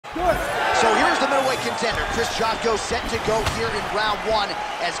So here's the middleweight contender, Chris Jotko, set to go here in round one.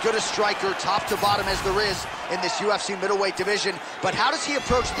 As good a striker, top to bottom as there is in this UFC middleweight division. But how does he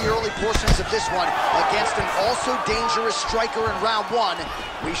approach the early portions of this one against an also dangerous striker in round one?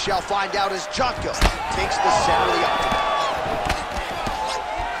 We shall find out as Jotko takes the center of the octagon.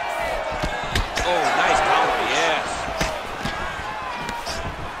 Oh, nice counter, yes.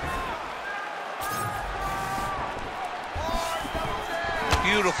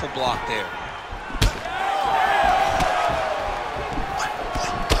 Beautiful block there.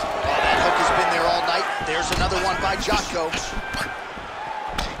 That hook has been there all night. There's another one by Jotko.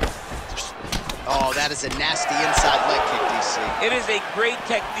 Oh, that is a nasty inside leg kick, DC. It is a great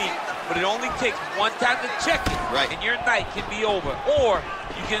technique, but it only takes one time to check it, right, and your night can be over. Or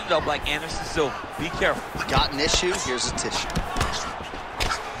you can end up like Anderson Silva. Be careful. Got an issue? Here's a tissue.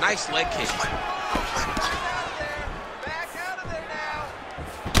 Nice leg kick.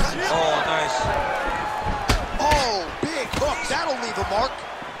 Oh, nice. Oh, big hook. That'll leave a mark.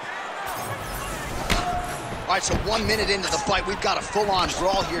 All right, so 1 minute into the fight, we've got a full-on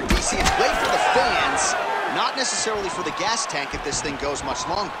brawl here, DC. It's great for the fans, not necessarily for the gas tank if this thing goes much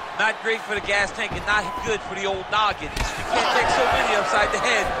longer. Not great for the gas tank and not good for the old noggin. You can't take so many upside the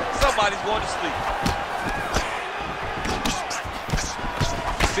head. Somebody's going to sleep.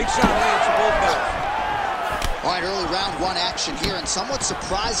 Big shot lands for both guys. All right, early round one action here, and somewhat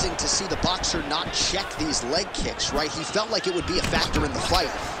surprising to see the boxer not check these leg kicks, right? He felt like it would be a factor in the fight,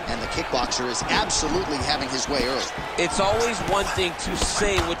 and the kickboxer is absolutely having his way early. It's always one thing to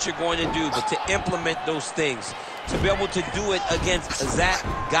say what you're going to do, but to implement those things, to be able to do it against that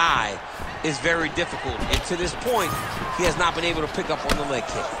guy is very difficult. And to this point, he has not been able to pick up on the leg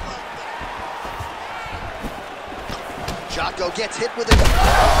kick. Jotko gets hit with it. Oh,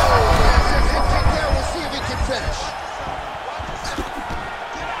 we'll see if he can finish.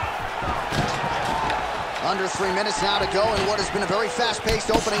 Under 3 minutes now to go in what has been a very fast-paced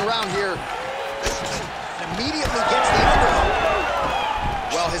opening round here. Immediately gets the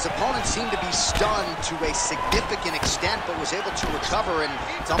underhook. Well, his opponent seemed to be stunned to a significant extent, but was able to recover, and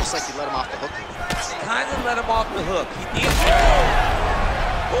it's almost like he let him off the hook. Kind of let him off the hook. He needs to go.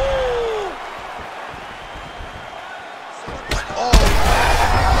 Ooh.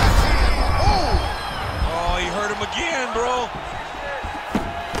 Oh, he hurt him again, bro.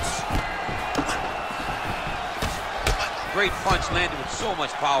 Great punch landed with so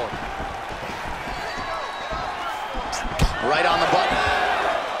much power. Right on the button.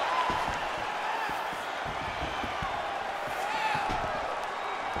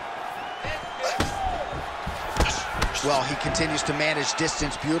 Well, he continues to manage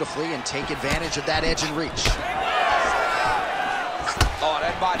distance beautifully and take advantage of that edge and reach. Oh,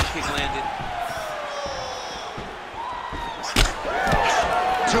 that body kick landed.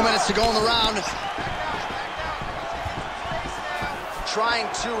 2 minutes to go in the round. Trying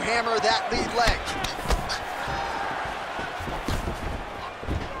to hammer that lead leg.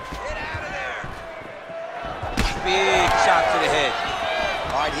 Get out of there. Big shot to the head.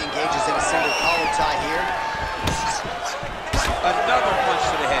 All right, he engages in a single collar tie here. Another punch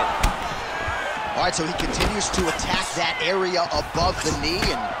to the head. All right, so he continues to attack that area above the knee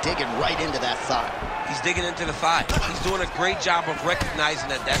and digging right into that thigh. He's digging into the thigh. He's doing a great job of recognizing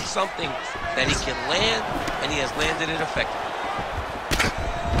that that's something that he can land, and he has landed it effectively.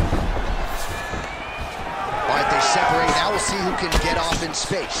 All right, they separate. Now we'll see who can get off in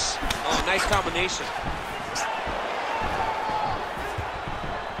space. Oh, nice combination.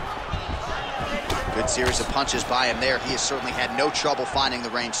 Good series of punches by him there. He has certainly had no trouble finding the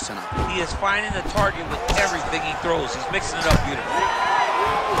range tonight. He is finding the target with everything he throws. He's mixing it up beautifully.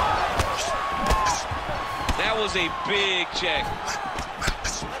 That was a big check.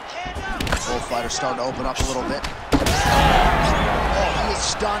 Both fighters starting to open up a little bit. Oh, he is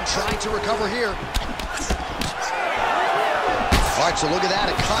stunned, trying to recover here. All right, so look at that.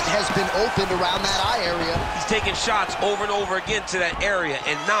 A cut has been opened around that eye area. He's taking shots over and over again to that area,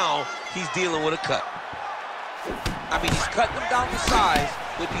 and now he's dealing with a cut. I mean, he's cutting them down to size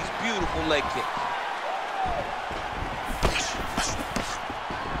with these beautiful leg kicks.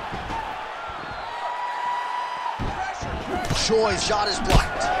 Choi's shot is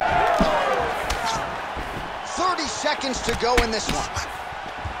blocked. 30 seconds to go in this one.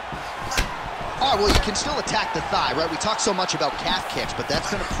 All right, well, you can still attack the thigh, right? We talk so much about calf kicks, but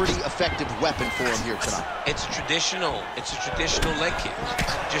that's been a pretty effective weapon for him here tonight. It's traditional leg kick.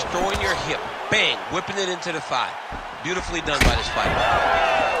 Just throwing your hip, bang, whipping it into the thigh. Beautifully done by this fighter.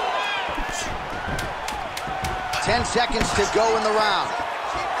 10 seconds to go in the round.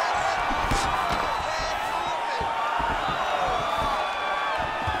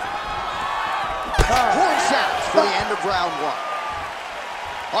 end of round one.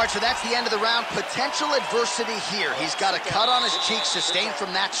 All right, so that's the end of the round. Potential adversity here. He's got a cut on his cheek sustained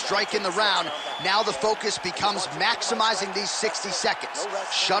from that strike in the round. Now the focus becomes maximizing these 60 seconds,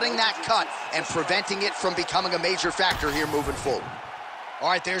 shutting that cut and preventing it from becoming a major factor here moving forward. All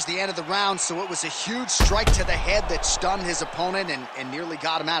right, there's the end of the round, so it was a huge strike to the head that stunned his opponent and nearly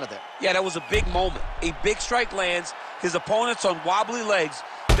got him out of there. Yeah, that was a big moment. A big strike lands, his opponent's on wobbly legs.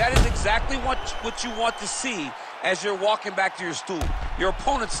 That is exactly what you want to see as you're walking back to your stool. Your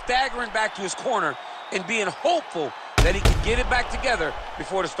opponent staggering back to his corner and being hopeful that he can get it back together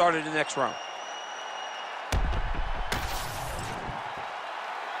before the start of the next round.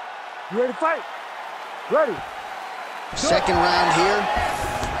 You ready to fight? Ready. Second round here.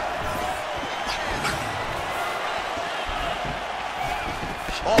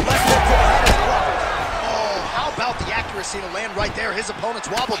 Oh, left hook to the head is blocked. Oh, how about the accuracy to land right there? His opponent's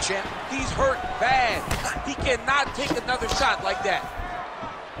wobble, champ. He's hurt bad. He cannot take another shot like that.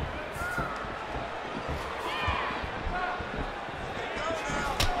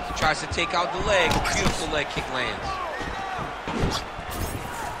 He tries to take out the leg. Beautiful leg kick lands.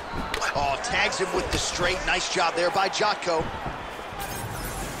 Oh, tags him with the straight. Nice job there by Jotko.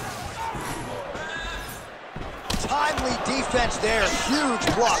 Timely defense there.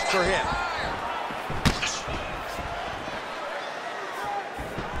 Huge block for him.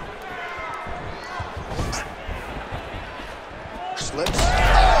 Slips.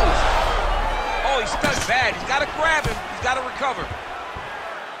 Oh, he's stuck bad. He's got to grab him. He's got to recover.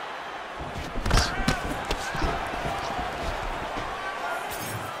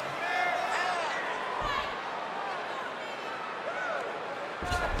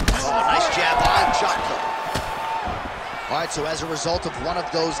 All right, so as a result of one of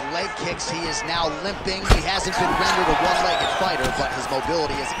those leg kicks, he is now limping. He hasn't been rendered a one-legged fighter, but his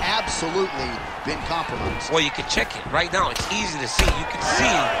mobility has absolutely been compromised. Well, you can check it right now. It's easy to see. You can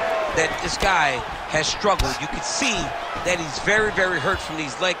see that this guy has struggled. You can see that he's very, very hurt from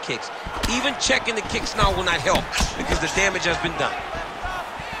these leg kicks. Even checking the kicks now will not help because the damage has been done.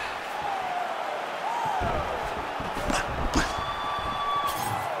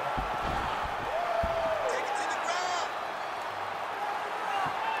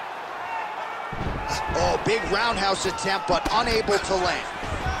 Oh, big roundhouse attempt, but unable to land.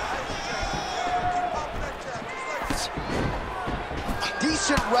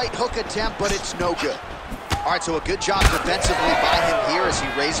 Decent right hook attempt, but it's no good. All right, so a good job defensively by him here as he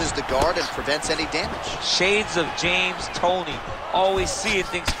raises the guard and prevents any damage. Shades of James Toney. Always seeing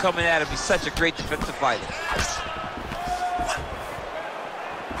things coming at him. He's such a great defensive fighter.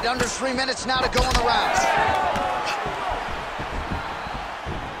 Under 3 minutes now to go in the round.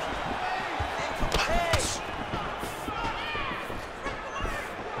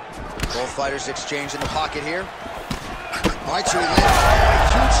 Both fighters exchange in the pocket here. All right, so he lands. Oh, a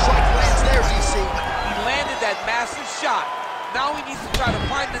huge strike lands there, DC. He landed that massive shot. Now he needs to try to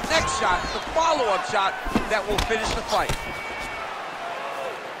find the next shot, the follow-up shot that will finish the fight.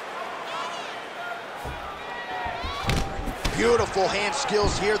 Beautiful hand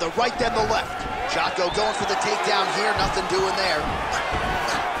skills here, the right then the left. Jotko going for the takedown here, nothing doing there.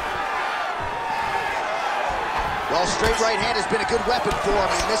 Well, straight right hand has been a good weapon for him.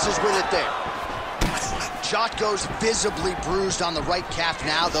 He misses with it there. Jotko's visibly bruised on the right calf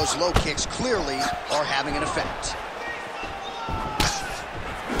now. Those low kicks clearly are having an effect.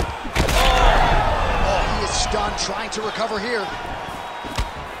 Oh, he is stunned, trying to recover here.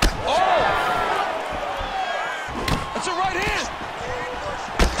 Oh! That's a right hand!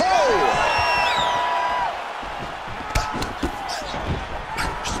 Oh!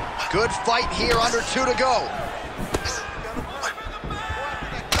 Good fight here, under 2 to go.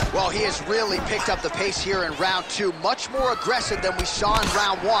 Well, he has really picked up the pace here in round 2. Much more aggressive than we saw in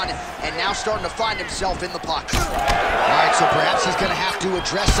round 1, and now starting to find himself in the pocket. All right, so perhaps he's going to have to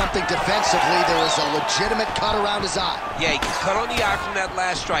address something defensively. There is a legitimate cut around his eye. Yeah, he can cut on the eye from that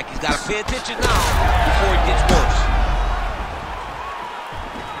last strike. He's got to pay attention now before it gets worse.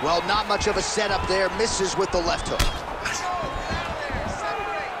 Well, not much of a setup there. Misses with the left hook.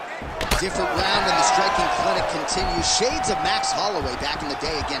 Different round and the striking clinic continues. Shades of Max Holloway back in the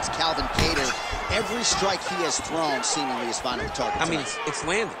day against Calvin Kattar. Every strike he has thrown seemingly is finding the target. I mean, it's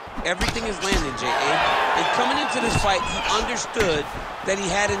landing. Everything is landing, J.A. And coming into this fight, he understood that he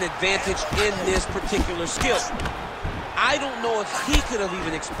had an advantage in this particular skill. I don't know if he could have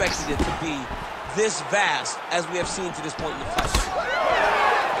even expected it to be this vast as we have seen to this point in the fight.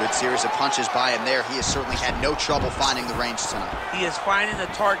 Good series of punches by him there. He has certainly had no trouble finding the range tonight. He is finding the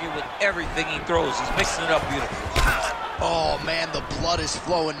target with everything he throws. He's mixing it up beautifully. Oh, man, the blood is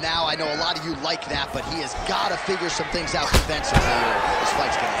flowing now. I know a lot of you like that, but he has got to figure some things out defensively or this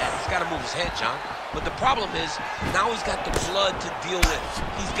fight's going to end. He's got to move his head, John. But the problem is, now he's got the blood to deal with.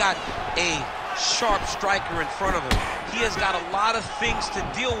 He's got a sharp striker in front of him. He has got a lot of things to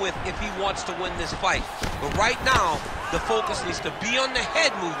deal with if he wants to win this fight. But right now, the focus needs to be on the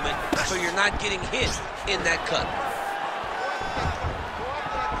head movement so you're not getting hit in that cut.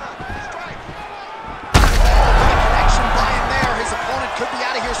 Could be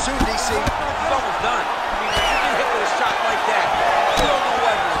out of here soon, DC. He's almost done. I mean, when you get hit with a shot like that, you don't know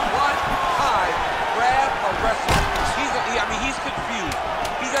whether to run, hide, grab, or wrestle. He's confused.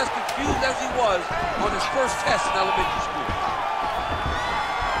 He's as confused as he was on his first test in elementary school.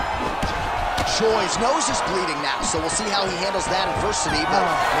 Choi's nose is bleeding now, so we'll see how he handles that adversity, but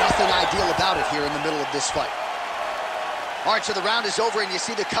nothing ideal about it here in the middle of this fight. All right, so the round is over, and you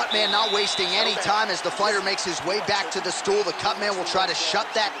see the cut man not wasting any time as the fighter makes his way back to the stool. The cut man will try to shut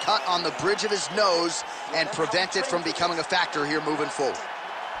that cut on the bridge of his nose and prevent it from becoming a factor here moving forward.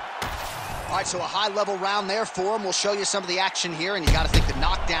 All right, so a high-level round there for him. We'll show you some of the action here, and you got to think the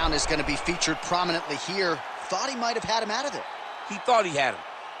knockdown is going to be featured prominently here. Thought he might have had him out of there. He thought he had him,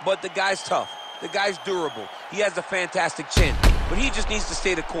 but the guy's tough. The guy's durable. He has a fantastic chin, but he just needs to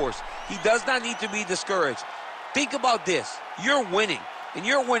stay the course. He does not need to be discouraged. Think about this. You're winning, and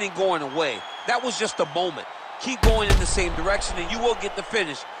you're winning going away. That was just a moment. Keep going in the same direction, and you will get the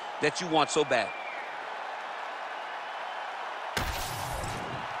finish that you want so bad.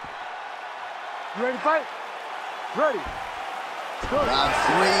 You ready to fight? Ready. Good. Round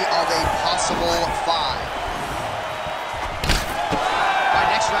 3 of a possible 5. All right,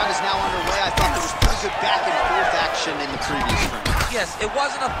 next round is now underway. I thought there was pretty good back and forth action in the previous round. Yes, it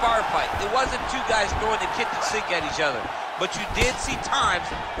wasn't a firefight. It wasn't two guys throwing the kitchen sink at each other. But you did see times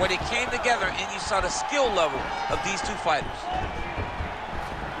where they came together and you saw the skill level of these two fighters.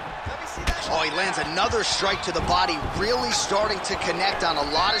 Oh, he lands another strike to the body, really starting to connect on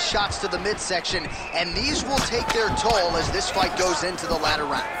a lot of shots to the midsection, and these will take their toll as this fight goes into the latter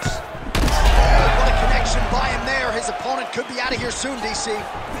rounds. Oh, what a connection by him there. His opponent could be out of here soon, DC.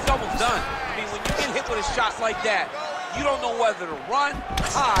 He's almost done. I mean, when you get hit with a shot like that, you don't know whether to run,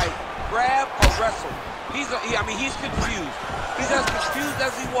 hide, grab, or wrestle. He's confused. He's as confused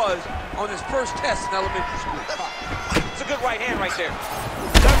as he was on his first test in elementary school. It's a good right hand right there.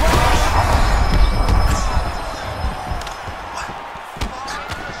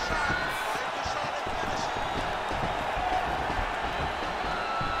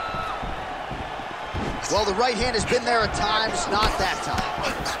 Well, the right hand has been there at times, not that time.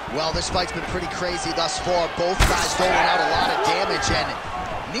 Well, this fight's been pretty crazy thus far. Both guys doling out a lot of damage, and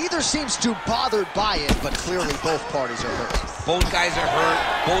neither seems too bothered by it, but clearly both parties are hurt. Both guys are hurt.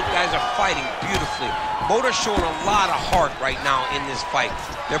 Both guys are fighting beautifully. Both are showing a lot of heart right now in this fight.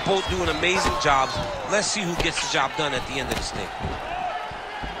 They're both doing amazing jobs. Let's see who gets the job done at the end of this thing.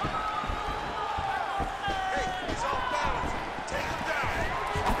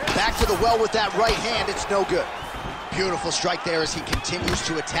 Back to the well with that right hand, it's no good. Beautiful strike there as he continues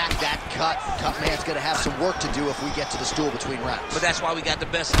to attack that cut. Cut man's gonna have some work to do if we get to the stool between rounds. But that's why we got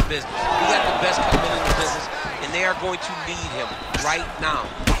the best in the business. We got the best cut man in the business, and they are going to need him right now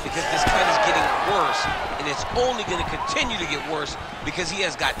because this cut is getting worse, and it's only gonna continue to get worse because he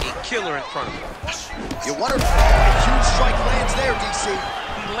has got a killer in front of him. You wonder if a huge strike lands there, DC.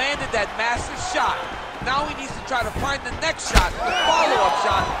 He landed that massive shot. Now he needs to try to find the next shot, the follow-up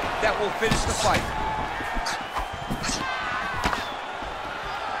shot that will finish the fight.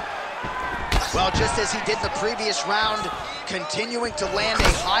 Well, just as he did the previous round, continuing to land a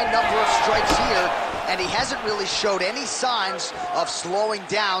high number of strikes here, and he hasn't really showed any signs of slowing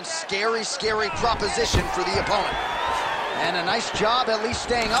down. Scary, scary proposition for the opponent. And a nice job at least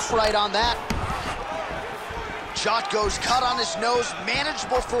staying upright on that. Shot goes cut on his nose,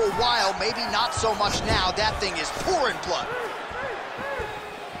 manageable for a while, maybe not so much now. That thing is pouring blood.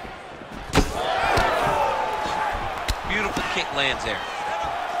 Beautiful kick lands there.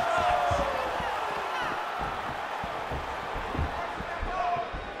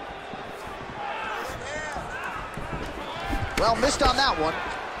 Well, missed on that one.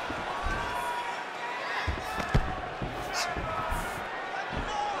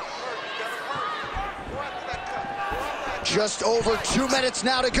 Just over 2 minutes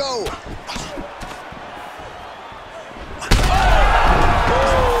now to go.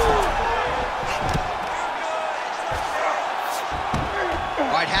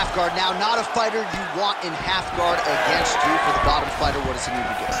 All right, half guard now. Not a fighter you want in half guard against you. For the bottom fighter, what does he need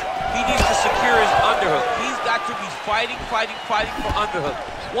to do? He needs to secure his underhook. He's got to be fighting for underhook.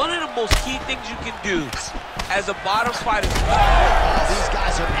 One of the most key things you can do as a bottom fighter. Oh, these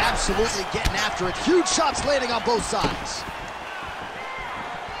guys are absolutely getting after it. Huge shots landing on both sides.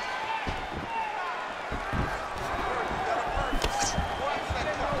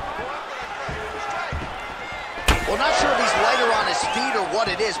 Well, not sure if he's lighter on his feet or what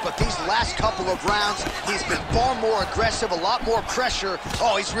it is, but these last couple of rounds, he's been far more aggressive, a lot more pressure.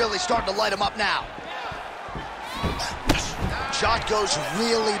 Oh, he's really starting to light him up now. Shot goes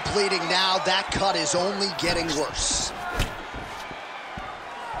really bleeding now. That cut is only getting worse.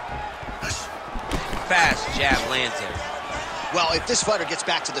 Fast jab lands him. Well, if this fighter gets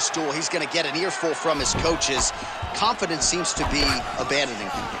back to the stool, he's going to get an earful from his coaches. Confidence seems to be abandoning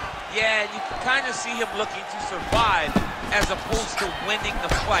him. Yeah, you can kind of see him looking to survive as opposed to winning the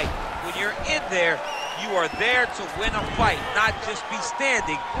fight. When you're in there, you are there to win a fight, not just be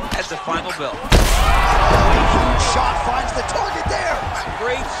standing at the final bell. Huge shot finds the target there.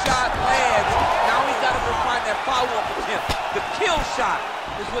 Great shot lands. Now he's got to go find that follow-up attempt. The kill shot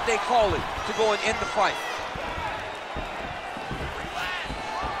is what they call it, to go and end the fight.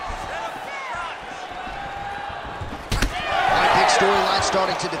 Storyline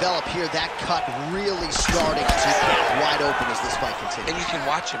starting to develop here. That cut really starting to get wide open as this fight continues. And you can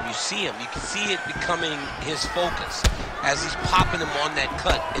watch him, you see him. You can see it becoming his focus as he's popping him on that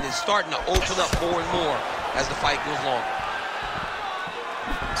cut. And it's starting to open up more and more as the fight goes long.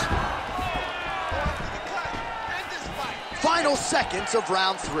 Final seconds of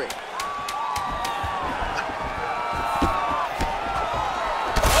round 3.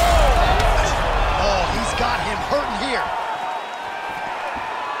 Oh, he's got him hurting here.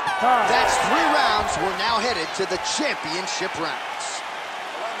 That's 3 rounds. We're now headed to the championship rounds.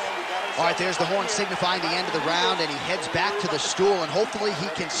 All right, there's the horn signifying the end of the round, and he heads back to the stool, and hopefully he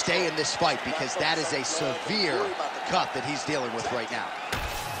can stay in this fight because that is a severe cut that he's dealing with right now.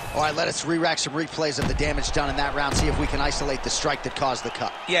 All right, let us re-rack some replays of the damage done in that round, see if we can isolate the strike that caused the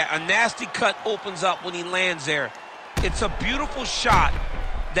cut. Yeah, a nasty cut opens up when he lands there. It's a beautiful shot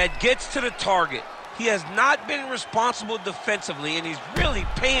that gets to the target. He has not been responsible defensively, and he's really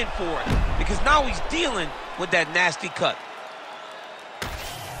paying for it because now he's dealing with that nasty cut.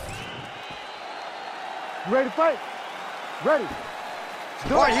 You ready to fight? Ready.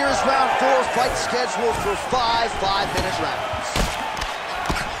 All right, here's round 4. Fight scheduled for 5 5-minute rounds.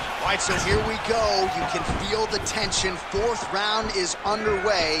 All right, so here we go. You can feel the tension. 4th round is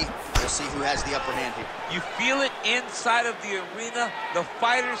underway. We'll see who has the upper hand here. You feel it inside of the arena. The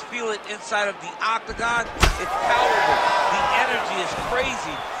fighters feel it inside of the octagon. It's powerful. The energy is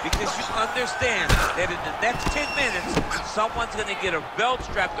crazy because you understand that in the next 10 minutes, someone's going to get a belt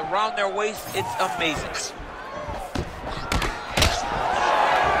strapped around their waist. It's amazing.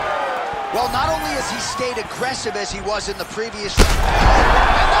 Well, not only has he stayed aggressive as he was in the previous round,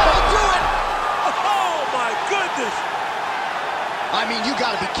 and that'll do it! Oh, my goodness! I mean, you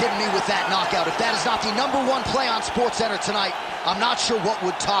gotta be kidding me with that knockout. If that is not the #1 play on SportsCenter tonight, I'm not sure what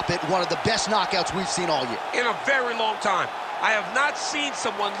would top it. One of the best knockouts we've seen all year. In a very long time. I have not seen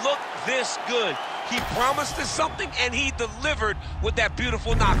someone look this good. He promised us something, and he delivered with that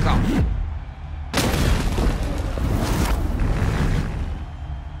beautiful knockout.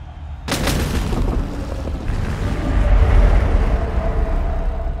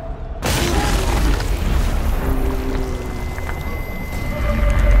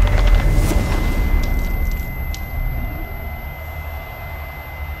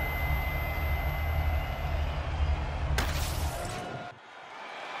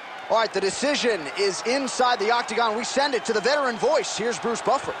 All right, the decision is inside the octagon. We send it to the veteran voice. Here's Bruce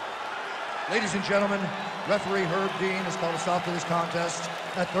Buffer. Ladies and gentlemen, referee Herb Dean has called a stop to this contest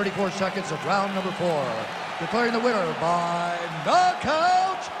at 34 seconds of round number 4, declaring the winner by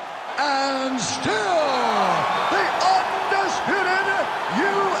knockout and still the undisputed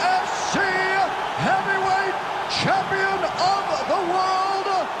UFC heavyweight champion of the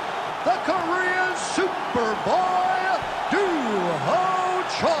world, the Korean Superboy,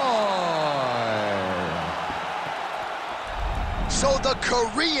 So the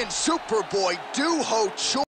Korean Superboy, Ho Choi.